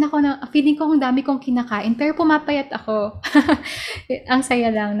 kumakain ako feeling ko ang dami kong kinakain, pero pumapayat ako. Ang saya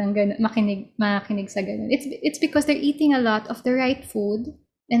lang ng ganun, makinig sa ganun. It's because they're eating a lot of the right food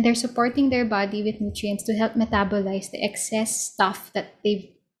and they're supporting their body with nutrients to help metabolize the excess stuff that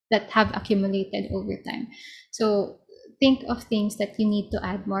have accumulated over time. So think of things that you need to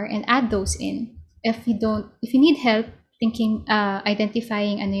add more and add those in. If you need help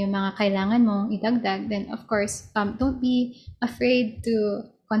identifying ano yung mga kailangan mong idagdag, then of course, don't be afraid to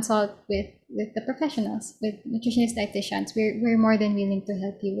consult with the professionals, with nutritionists, dietitians. We're more than willing to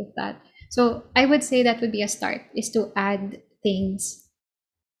help you with that. So I would say that would be a start, is to add things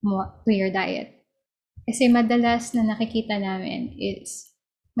more to your diet. Kasi madalas na nakikita namin is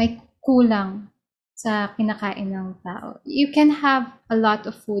may kulang sa kinakain ng tao. You can have a lot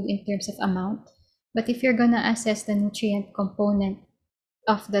of food in terms of amount, but if you're gonna assess the nutrient component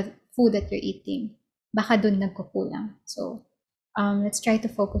of the food that you're eating, baka dun nagkukulang. So, let's try to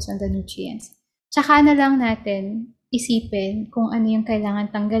focus on the nutrients. Tsaka na lang natin isipin kung ano yung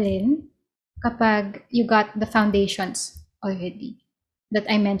kailangan tanggalin kapag you got the foundations already that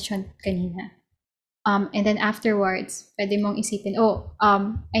I mentioned kanina. And then afterwards, pwede mong isipin,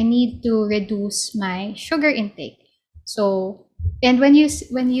 I need to reduce my sugar intake. So, and when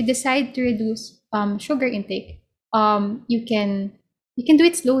you decide to reduce sugar intake, you can do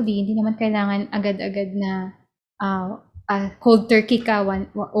it slowly. Hindi naman kailangan agad-agad na cold turkey ka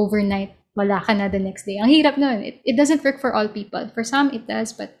overnight, wala ka na the next day. Ang hirap nun. It doesn't work for all people. For some, it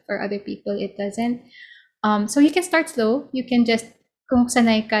does, but for other people, it doesn't. So you can start slow. You can just, kung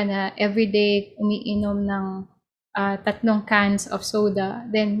sanay ka na everyday umiinom ng 3 cans of soda,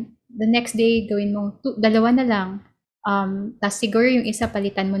 then the next day gawin mong 2 na lang. Tapos siguro yung isa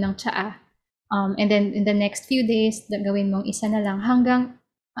palitan mo ng tsaa. And then in the next few days, gawin mong isa na lang hanggang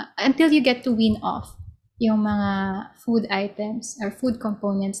until you get to wean off yung mga food items or food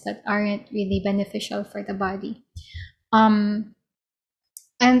components that aren't really beneficial for the body. And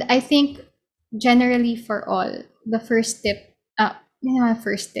I think generally for all, the first tip, not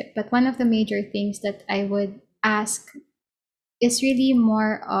first tip, but one of the major things that I would ask is really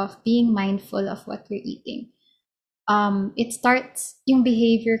more of being mindful of what you're eating. It starts, yung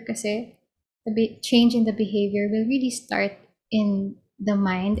behavior kasi, the change in the behavior will really start in the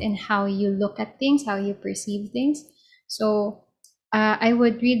mind and how you look at things, how you perceive things. So I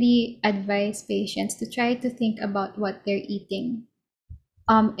would really advise patients to try to think about what they're eating,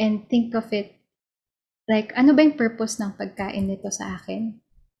 and think of it like, ano ba yung purpose ng pagkain nito sa akin?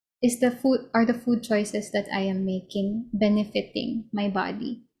 Are the food choices that I am making benefiting my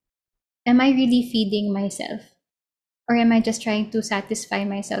body? Am I really feeding myself? Or am I just trying to satisfy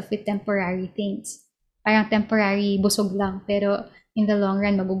myself with temporary things? Parang temporary busog lang, pero in the long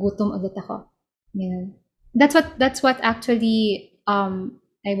run, magugutom ulit ako. Yun. That's what actually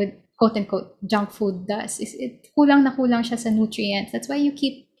I would quote unquote junk food does. Kulang na kulang siya sa nutrients. That's why you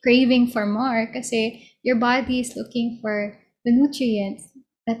keep craving for more, kasi your body is looking for the nutrients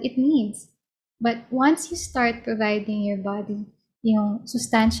that it needs. But once you start providing your body yung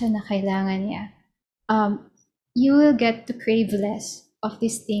sustansya na kailangan niya, you will get to crave less of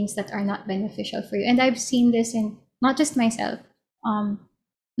these things that are not beneficial for you. And I've seen this in not just myself,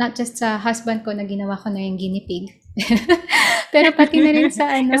 not just sa husband ko na ginawa ko na yung guinea pig, pero pati na rin sa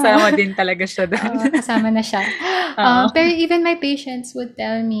Kasama din talaga siya doon. kasama na siya. Pero even my patients would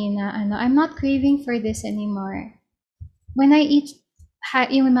tell me na I'm not craving for this anymore. When I eat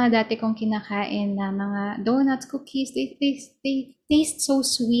yung mga dati kong kinakain na mga donuts, cookies, they taste so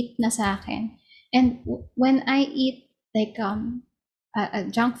sweet na sa akin. And when I eat like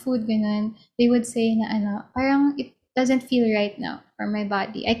junk food, ganun, they would say na parang it doesn't feel right now for my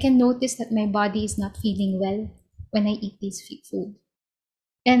body. I can notice that my body is not feeling well when I eat these food.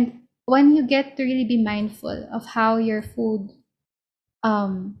 And when you get to really be mindful of how your food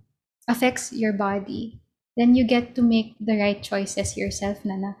affects your body, then you get to make the right choices yourself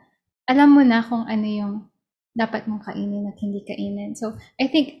na alam mo na kung ano yung dapat mong kainin at hindi kainin. So I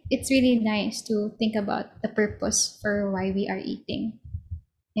think it's really nice to think about the purpose for why we are eating,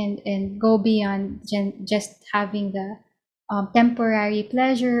 and go beyond just having the temporary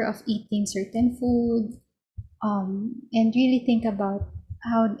pleasure of eating certain food, and really think about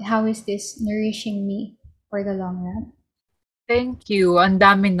how is this nourishing me for the long run. Thank you. Ang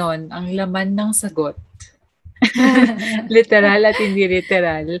dami nun. Ang laman ng sagot. Literal at hindi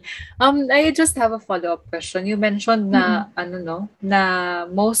literal. I just have a follow-up question. You mentioned na na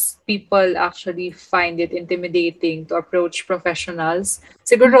most people actually find it intimidating to approach professionals.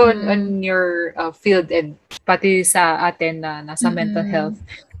 Siguro on your field and pati sa atin na nasa mental health.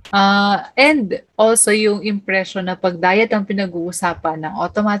 And also yung impression na pag diet ang pinag-uusapan, ng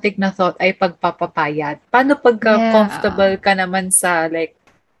automatic na thought ay pagpapapayat. Paano pagka comfortable ka naman sa like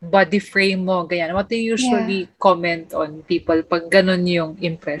body frame mo, ganyan? What do you usually comment on people pag ganun yung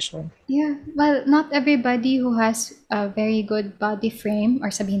impression? Yeah, well, not everybody who has a very good body frame or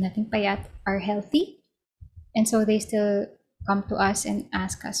sabihin natin payat are healthy. And so they still come to us and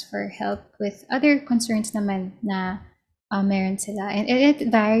ask us for help with other concerns naman na meron sila. And it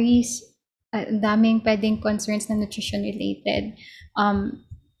varies. Daming pwedeng concerns na nutrition related.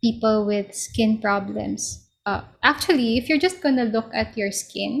 People with skin problems. Actually, if you're just gonna look at your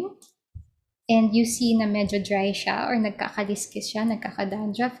skin and you see na medyo dry siya or nagkakaliskis siya,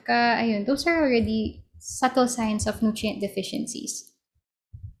 nagkakadandruff ka, ayun, those are already subtle signs of nutrient deficiencies.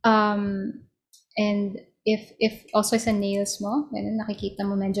 And if also sa nails mo, ganun, nakikita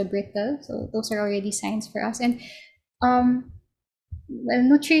mo medyo brittle, so those are already signs for us. And well,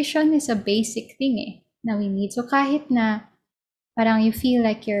 nutrition is a basic thing na we need. So kahit na parang you feel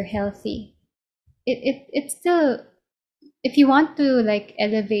like you're healthy, it's still, if you want to like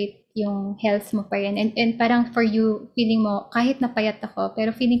elevate yung health mo pa rin. And parang for you, feeling mo, kahit napayat ako,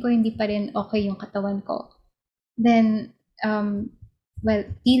 pero feeling ko hindi pa rin okay yung katawan ko. Then, well,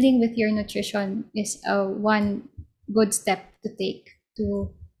 dealing with your nutrition is one good step to take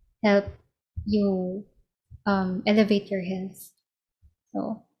to help you elevate your health.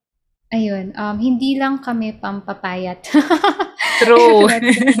 So, ayun, hindi lang kami pampapayat. True.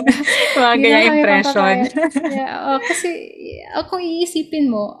 Let's say, Mga hindi lang ganyang kami impression. pampapayat. Yeah, kasi kung iisipin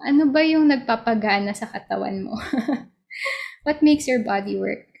mo, ano ba yung nagpapagana sa katawan mo? What makes your body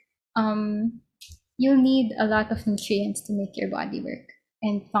work? You'll need a lot of nutrients to make your body work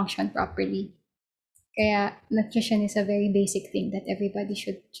and function properly. Kaya nutrition is a very basic thing that everybody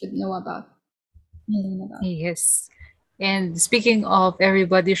should know about. Learn about. Yes. And speaking of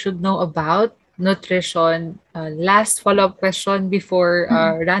everybody should know about nutrition, last follow-up question before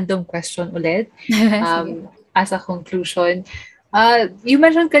random question ulit. Sige. As a conclusion, you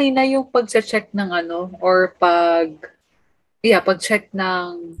mentioned kanina yung pag-check ng ano or pag-check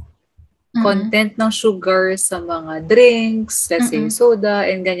ng content ng sugar sa mga drinks, let's say Mm-mm. soda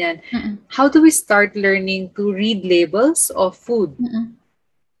and ganyan. Mm-mm. How do we start learning to read labels of food? Mm-mm.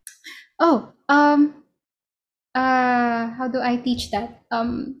 Oh, how do I teach that?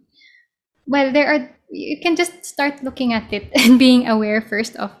 Well, you can just start looking at it and being aware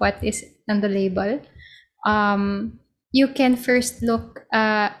first of what is on the label. You can first look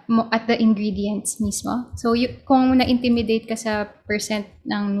at the ingredients mismo. So, kung na-intimidate ka sa percent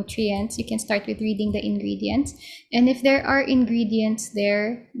ng nutrients, you can start with reading the ingredients. And if there are ingredients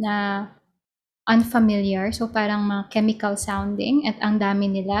there na unfamiliar, so parang mga chemical sounding at ang dami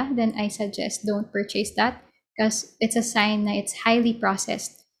nila, then I suggest don't purchase that because it's a sign na it's highly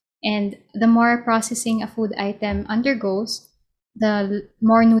processed. And the more processing a food item undergoes, the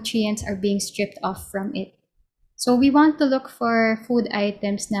more nutrients are being stripped off from it. So we want to look for food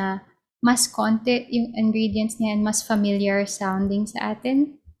items na mas konti yung ingredients niya and mas familiar sounding sa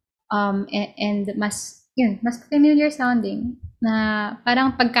atin. And mas familiar sounding na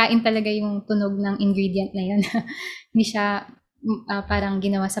parang pagkain talaga yung tunog ng ingredient na yun. Hindi siya parang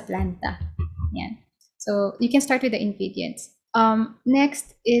ginawa sa planta. Yan. So you can start with the ingredients.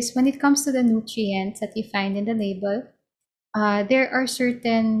 Next is when it comes to the nutrients that you find in the label, there are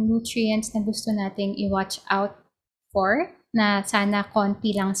certain nutrients na gusto nating i-watch out for na sana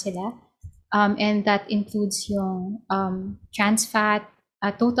konti lang sila. And that includes yung trans fat,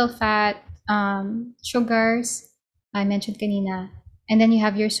 total fat, sugars, I mentioned kanina. And then you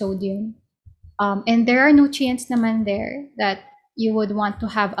have your sodium. And there are nutrients naman there that you would want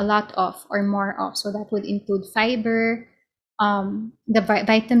to have a lot of or more of. So that would include fiber, the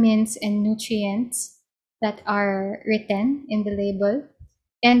vitamins and nutrients that are written in the label.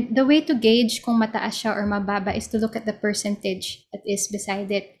 And the way to gauge kung mataas siya or mababa is to look at the percentage that is beside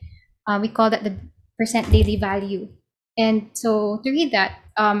it. We call that the percent daily value. And so to read that,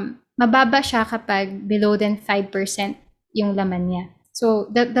 mababa siya kapag below than 5% yung laman niya. So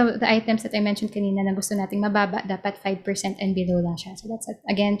the items that I mentioned kanina na gusto nating mababa, dapat 5% and below lang siya. So that's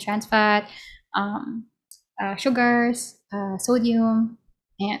again trans fat, sugars, sodium,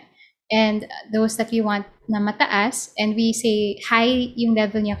 and those that we want na mataas, and we say high yung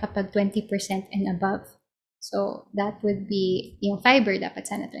level niya kapag 20% and above. So that would be yung fiber, dapat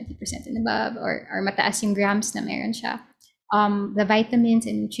sana 20% and above, or mataas yung grams na meron siya. The vitamins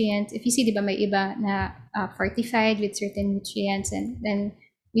and nutrients, if you see, di ba may iba na fortified with certain nutrients, and then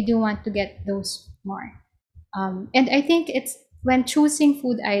we do want to get those more. And I think it's when choosing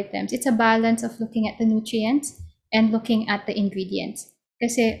food items, it's a balance of looking at the nutrients and looking at the ingredients.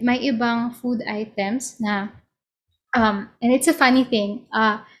 Kasi may ibang food items na, and it's a funny thing,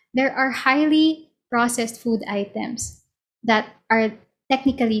 there are highly processed food items that are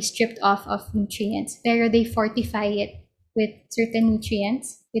technically stripped off of nutrients, pero they fortify it with certain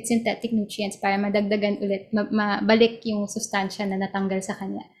nutrients, with synthetic nutrients para madagdagan ulit, mabalik yung sustansya na natanggal sa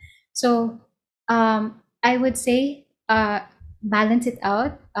kanya. So, I would say, balance it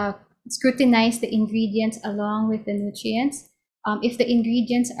out, scrutinize the ingredients along with the nutrients. If the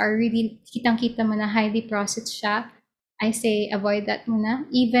ingredients are really kitang-kita mo na highly processed siya, I say avoid that muna,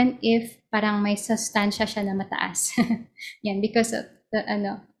 even if parang may sustansya siya na mataas. Yan, because of the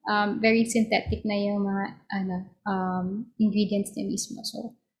very synthetic na yung mga ingredients niya mismo.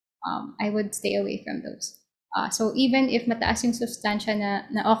 So I would stay away from those. So even if mataas yung sustansya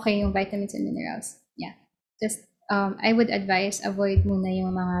na okay yung vitamins and minerals, yeah, just I would advise avoid muna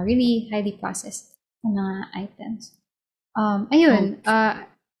yung mga really highly processed na mga items. Ayun,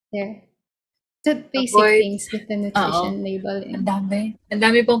 there. The basic Avoid, things with the oo. nutrition Ang labeling. dami. Ang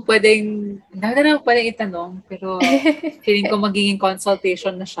dami pang pwedeng, ang dami na lang pwedeng itanong, pero feeling ko magiging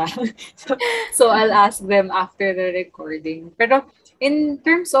consultation na siya. So I'll ask them after the recording. Pero in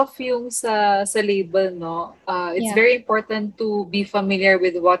terms of yung sa label, no, it's Yeah. very important to be familiar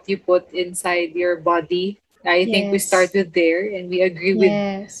with what you put inside your body. I think we start Yes. with there and we agree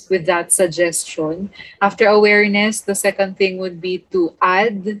Yes. with that suggestion. After awareness, the second thing would be to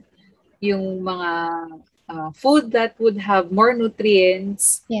add yung mga food that would have more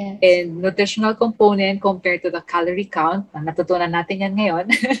nutrients Yes. and nutritional component compared to the calorie count. Natutunan natin yan ngayon.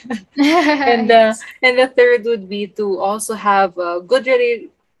 Yes. And the third would be to also have a good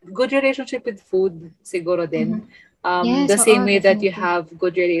relationship with food, siguro din. Mhm. Yes, The same oo, way that you definitely. have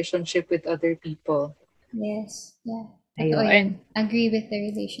good relationship with other people. Yes. Yeah. Totoo Ayun. yan. Agree with the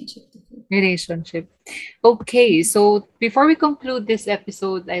relationship to food. Relationship. Okay, so before we conclude this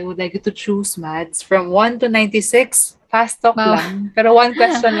episode, I would like you to choose, Mads, from 1 to 96. Fast talk Wow. lang. Pero one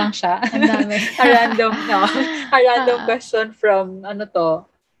question lang siya. Ang dami. A random, no? A random Ah, question from,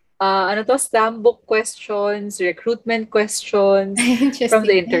 slam book questions, recruitment questions from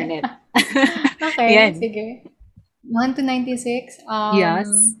the interesting. internet. Okay, Yan. sige. 1 to 96. Yes.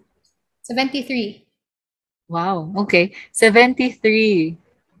 73. Wow. Okay. 73.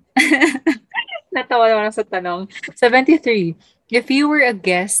 Natawa naman ako sa tanong. 73. If you were a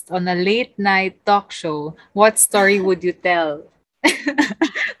guest on a late night talk show, what story would you tell?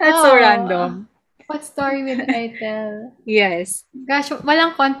 That's so Oh, random. what story would I tell? Yes. Gosh,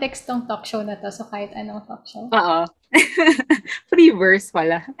 walang context tong talk show na to, so kahit anong talk show. Oo. Free verse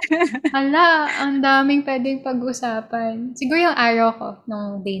pala. Hala, ang daming pwedeng pag-usapan. Siguro yung araw ko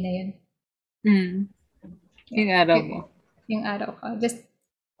nung day na yun. Mm. Yung Yeah. araw mo. Yung araw ko. Just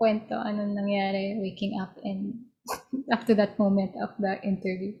kwento anong nangyari waking up and up to that moment of the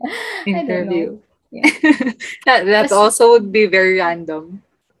interview. I don't know. Interview. Yeah. That Tas- also would be very random.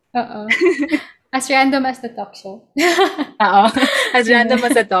 Oo. As random as the talk show. Oo. As random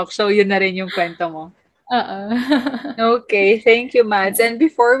as a talk show, yun na rin yung kwento mo. Oo. Okay, thank you, Mads. And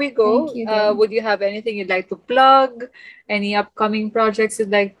before we go, Thank you din. would you have anything you'd like to plug? Any upcoming projects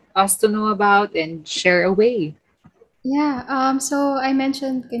you'd like us to know about and share away? Yeah, so I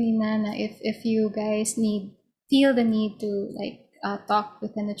mentioned kanina na if you guys feel the need to like talk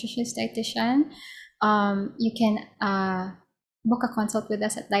with a nutritionist dietitian, you can book a consult with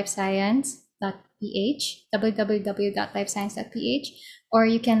us at lifescience.ph, www.lifescience.ph, or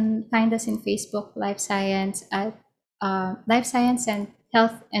you can find us in Facebook, Life Science at Life Science and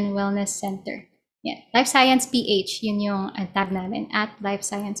Health and Wellness Center. Yeah, Life Science PH, yun yung tag namin at Life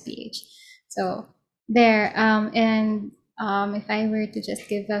Science PH. So there, and if I were to just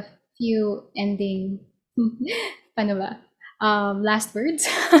give a few ending, paano ba? Last words.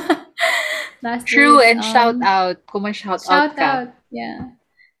 Last True, words, and shout out. Kung may shout out Shout ka. out, yeah.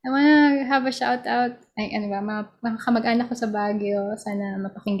 I wanna have a shout out. Ay, ano ba, mga kamag-anak ko sa Baguio, sana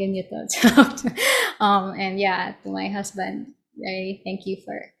mapakinggan niyo to. And yeah, to my husband, I thank you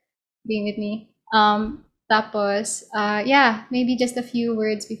for being with me. Tapos, yeah, maybe just a few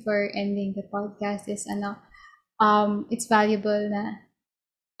words before ending the podcast is it's valuable na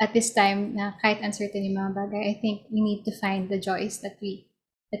at this time na kahit uncertain yung mga bagay, I think we need to find the joys that we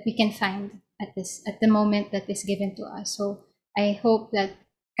can find at the moment that is given to us. So I hope that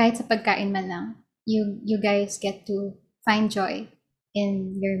kahit sa pagkain man lang, you guys get to find joy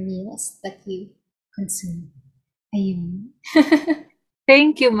in your meals that you consume. Ayun.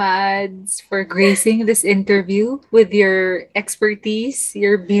 Thank you, Mads, for gracing this interview with your expertise,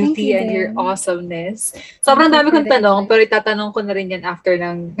 your beauty, you and your din. awesomeness. Sobrang Thank you dami for kong the tanong, invite. pero itatanong ko na rin yan after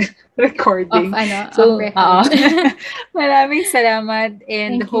ng recording. Off So, record. maraming salamat,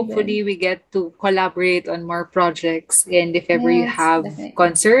 and Thank you hopefully we get to collaborate on more projects. And if ever you Yes, have definitely.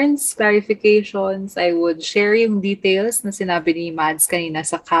 concerns, clarifications, I would share yung details na sinabi ni Mads kanina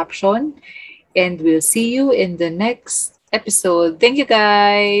sa caption. And we'll see you in the next episode. Thank you,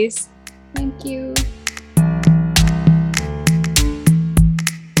 guys. Thank you.